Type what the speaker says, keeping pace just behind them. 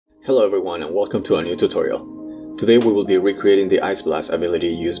Hello everyone and welcome to a new tutorial. Today we will be recreating the Ice Blast ability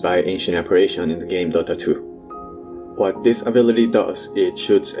used by Ancient Apparition in the game Dota 2. What this ability does, it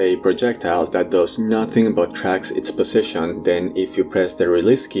shoots a projectile that does nothing but tracks its position, then if you press the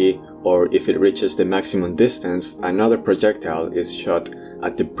release key or if it reaches the maximum distance, another projectile is shot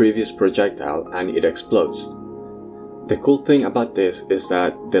at the previous projectile and it explodes. The cool thing about this is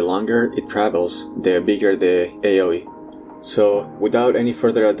that the longer it travels, the bigger the AoE. So without any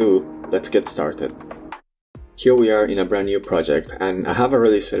further ado, let's get started. Here we are in a brand new project and I have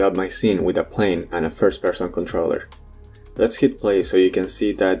already set up my scene with a plane and a first person controller. Let's hit play so you can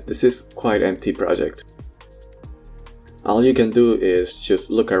see that this is quite empty project. All you can do is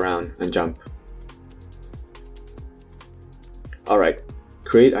just look around and jump. Alright,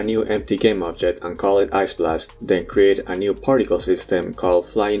 create a new empty game object and call it Ice Blast, then create a new particle system called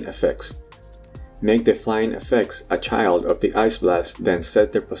Flying Effects. Make the flying effects a child of the Ice Blast, then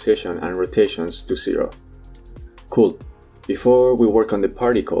set their position and rotations to 0. Cool. Before we work on the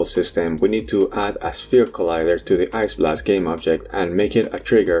particle system, we need to add a sphere collider to the Ice Blast game object and make it a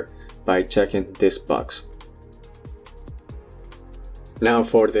trigger by checking this box. Now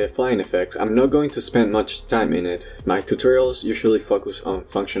for the flying effects, I'm not going to spend much time in it. My tutorials usually focus on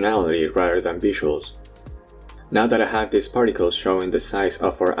functionality rather than visuals. Now that I have these particles showing the size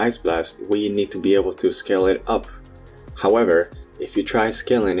of our Ice Blast, we need to be able to scale it up. However, if you try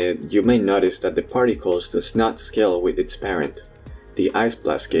scaling it, you may notice that the particles does not scale with its parent, the Ice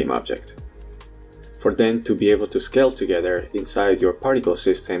Blast game object. For them to be able to scale together inside your particle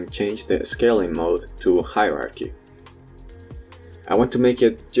system, change the scaling mode to hierarchy. I want to make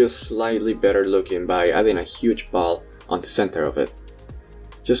it just slightly better looking by adding a huge ball on the center of it.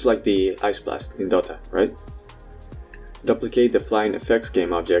 Just like the Ice Blast in Dota, right? Duplicate the Flying Effects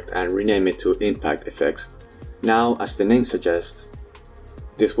game object and rename it to Impact Effects. Now, as the name suggests,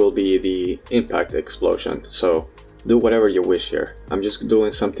 this will be the impact explosion, so do whatever you wish here. I'm just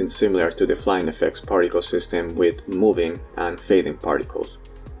doing something similar to the Flying Effects particle system with moving and fading particles.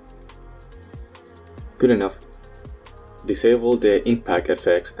 Good enough. Disable the impact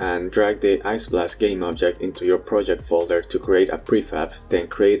effects and drag the Ice Blast game object into your project folder to create a prefab, then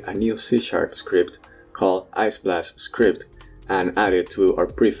create a new C# script called Ice Blast script and add it to our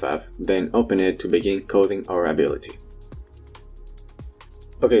prefab, then open it to begin coding our ability.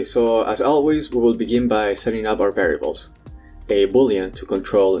 Okay, so as always, we will begin by setting up our variables. A boolean to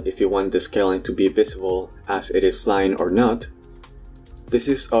control if you want the scaling to be visible as it is flying or not. This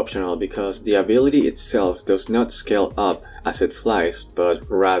is optional because the ability itself does not scale up as it flies, but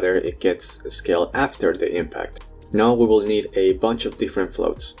rather it gets scaled after the impact. Now we will need a bunch of different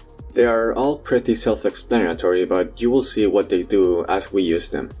floats. They are all pretty self-explanatory, but you will see what they do as we use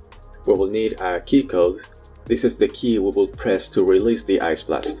them. We will need a key code. This is the key we will press to release the Ice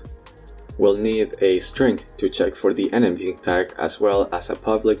Blast. We'll need a string to check for the enemy tag as well as a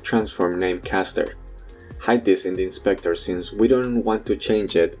public transform name caster. Hide this in the inspector since we don't want to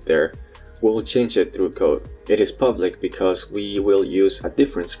change it there. We will change it through code. It is public because we will use a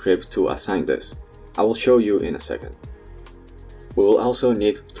different script to assign this. I will show you in a second. We will also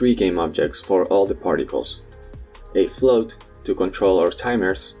need 3 game objects for all the particles. A float to control our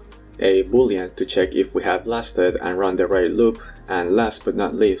timers, a boolean to check if we have blasted and run the right loop, and last but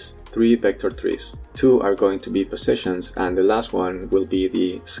not least, 3 vector trees. 2 are going to be positions and the last one will be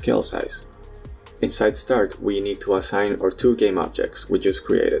the scale size. Inside start, we need to assign our 2 game objects we just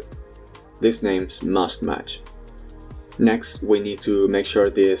created. These names must match. Next, we need to make sure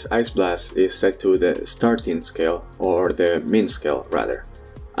this Ice Blast is set to the starting scale, or the min scale rather.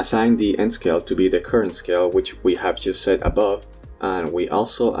 Assign the end scale to be the current scale, which we have just set above, and we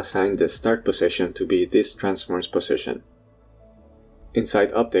also assign the start position to be this transform's position.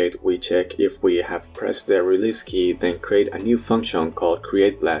 Inside update, we check if we have pressed the release key, then create a new function called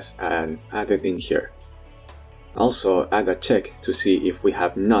create blast and add it in here. Also add a check to see if we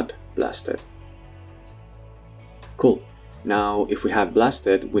have not blasted. Cool. Now if we have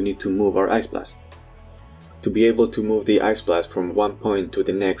blasted, we need to move our Ice Blast. To be able to move the Ice Blast from one point to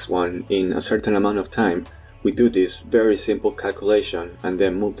the next one in a certain amount of time, we do this very simple calculation and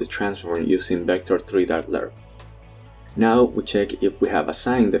then move the transform using vector3.lerp. Now we check if we have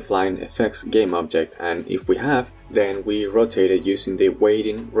assigned the Flying Effects game object, and if we have, then we rotate it using the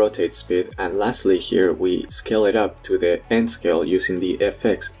weighting rotate speed, and lastly here we scale it up to the end scale using the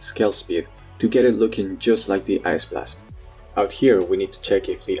FX scale speed to get it looking just like the Ice Blast. Out here we need to check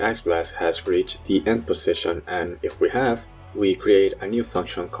if the Ice Blast has reached the end position, and if we have, we create a new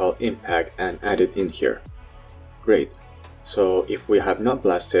function called impact and add it in here. Great. So if we have not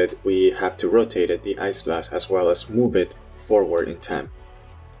blasted, we have to rotate the Ice Blast as well as move it forward in time.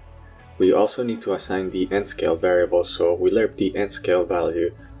 we also need to assign the end scale variable, so we lerp the end scale value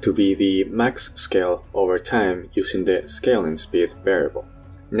to be the max scale over time using the scaling speed variable.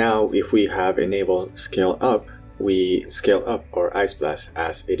 Now if we have enabled scale up, we scale up our Ice Blast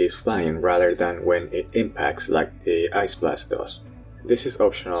as it is flying rather than when it impacts like the Ice Blast does. This is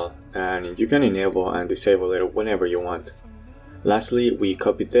optional and you can enable and disable it whenever you want. Lastly, we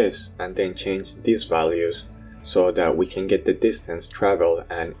copy this and then change these values so that we can get the distance traveled,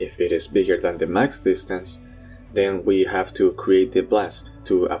 and if it is bigger than the max distance, then we have to create the blast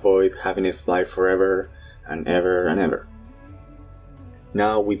to avoid having it fly forever and ever and ever.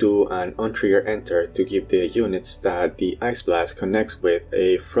 Now we do an on-trigger enter to give the units that the Ice Blast connects with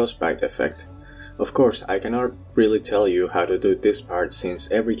a frostbite effect. Of course, I cannot really tell you how to do this part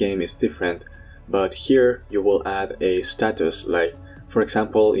since every game is different, but here you will add a status, like for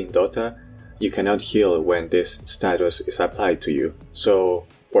example in Dota, you cannot heal when this status is applied to you, so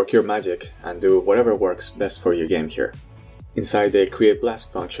work your magic and do whatever works best for your game here. Inside the create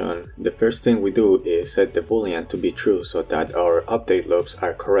blast function, the first thing we do is set the boolean to be true so that our update loops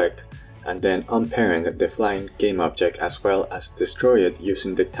are correct, and then unparent the flying game object as well as destroy it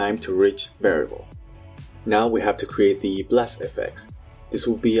using the time to reach variable. Now we have to create the blast effects. This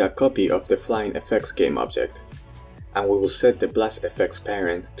will be a copy of the flying effects game object, and we will set the blast effects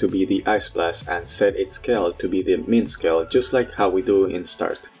parent to be the Ice Blast and set its scale to be the min scale, just like how we do in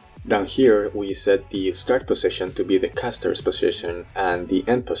start. Down here we set the start position to be the caster's position and the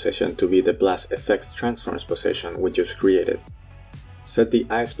end position to be the blast effects transforms position we just created. Set the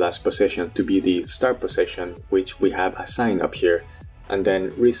Ice Blast position to be the start position which we have assigned up here, and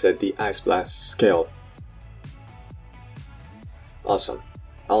then reset the Ice Blast scale. Awesome,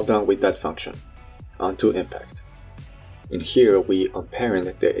 all done with that function. On to impact. In here we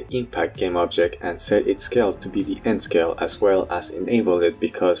unparent the impact game object and set its scale to be the end scale as well as enable it,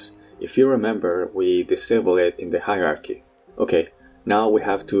 because if you remember we disable it in the hierarchy. Okay, now we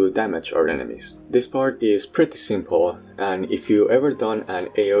have to damage our enemies. This part is pretty simple, and if you ever done an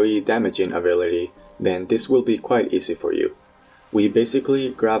AoE damaging ability, then this will be quite easy for you. We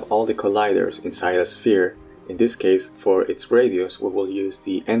basically grab all the colliders inside a sphere. In this case, for its radius we will use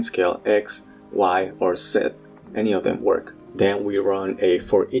the end scale X, Y or Z. Any of them work. Then we run a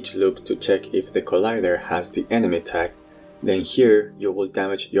for each loop to check if the collider has the enemy tag. Then here you will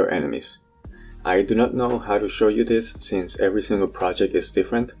damage your enemies. I do not know how to show you this since every single project is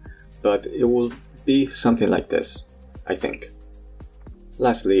different, but it will be something like this, I think.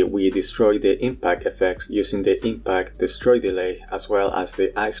 Lastly, we destroy the impact effects using the impact destroy delay as well as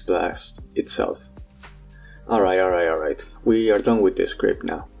the Ice Blast itself. Alright, we are done with this script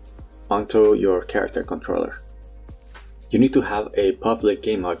now. Onto your character controller. You need to have a public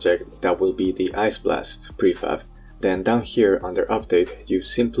game object that will be the Ice Blast prefab. Then down here under update, you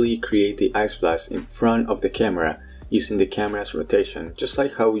simply create the Ice Blast in front of the camera using the camera's rotation, just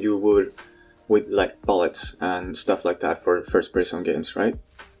like how you would with like bullets and stuff like that for first person games, right?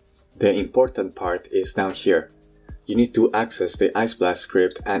 The important part is down here. You need to access the Ice Blast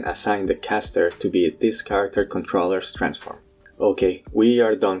script and assign the caster to be this character controller's transform. Okay, we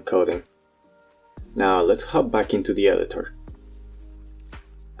are done coding. Now let's hop back into the editor.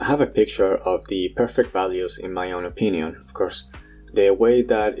 I have a picture of the perfect values in my own opinion, of course. The way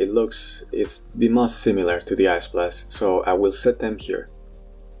that it looks is the most similar to the Ice Blast, so I will set them here.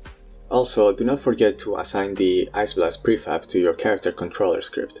 Also, do not forget to assign the Ice Blast prefab to your character controller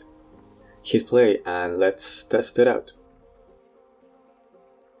script. Hit play and let's test it out.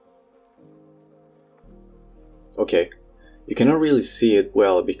 Okay. You cannot really see it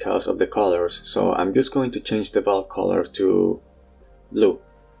well because of the colors, so I'm just going to change the valve color to blue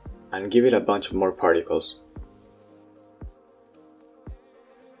and give it a bunch more particles.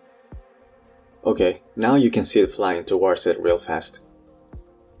 Okay, now you can see it flying towards it real fast.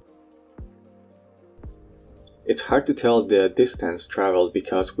 It's hard to tell the distance traveled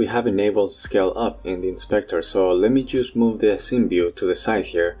because we have enabled scale up in the inspector, so let me just move the scene view to the side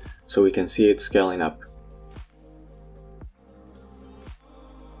here so we can see it scaling up.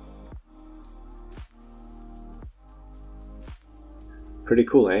 Pretty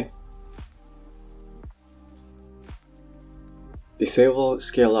cool, eh? Disable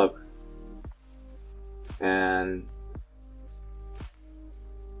scale up and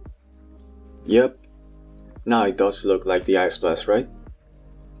yep, now it does look like the Ice Blast, right?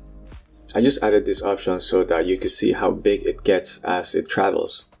 I just added this option so that you could see how big it gets as it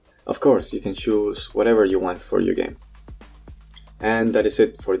travels. Of course, you can choose whatever you want for your game. And that is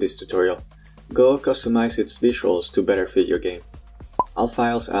it for this tutorial. Go customize its visuals to better fit your game. All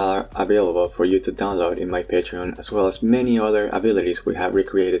files are available for you to download in my Patreon, as well as many other abilities we have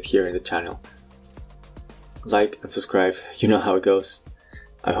recreated here in the channel. Like and subscribe, you know how it goes.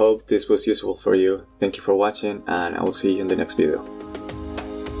 I hope this was useful for you. Thank you for watching, and I will see you in the next video.